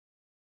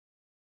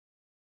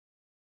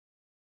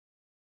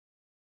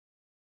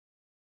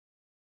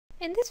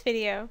In this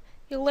video,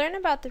 you'll learn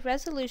about the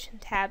Resolution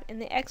tab in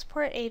the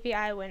Export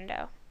AVI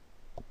window.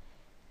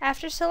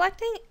 After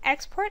selecting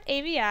Export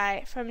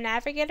AVI from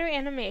Navigator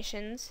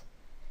Animations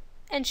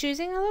and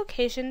choosing a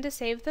location to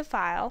save the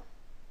file,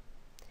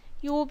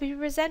 you will be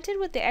presented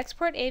with the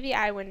Export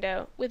AVI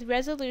window with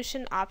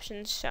resolution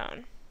options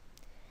shown.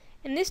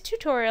 In this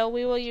tutorial,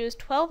 we will use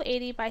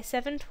 1280 by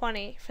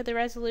 720 for the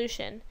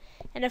resolution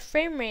and a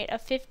frame rate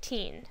of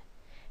 15.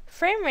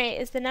 Frame rate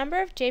is the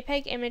number of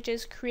JPEG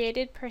images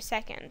created per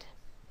second.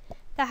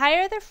 The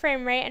higher the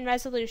frame rate and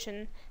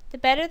resolution, the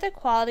better the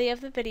quality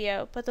of the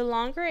video, but the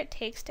longer it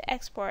takes to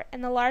export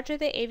and the larger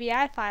the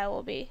AVI file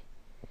will be.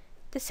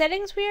 The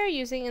settings we are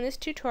using in this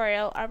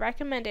tutorial are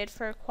recommended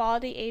for a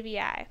quality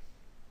AVI.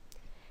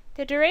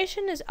 The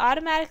duration is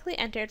automatically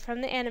entered from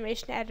the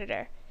animation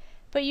editor,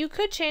 but you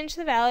could change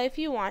the value if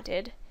you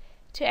wanted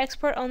to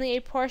export only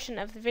a portion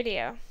of the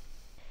video.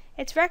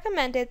 It's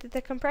recommended that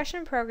the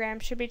compression program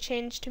should be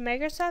changed to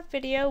Microsoft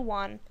Video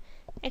 1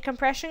 and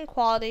compression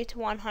quality to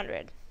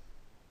 100.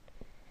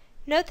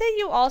 Note that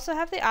you also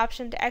have the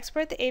option to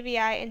export the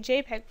AVI in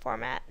JPEG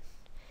format.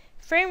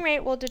 Frame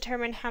rate will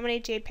determine how many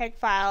JPEG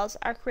files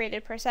are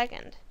created per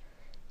second.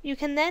 You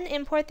can then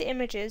import the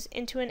images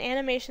into an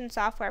animation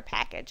software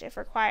package if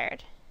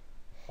required.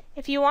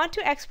 If you want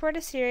to export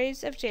a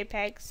series of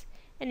JPEGs,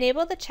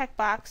 enable the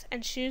checkbox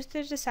and choose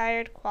the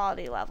desired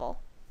quality level.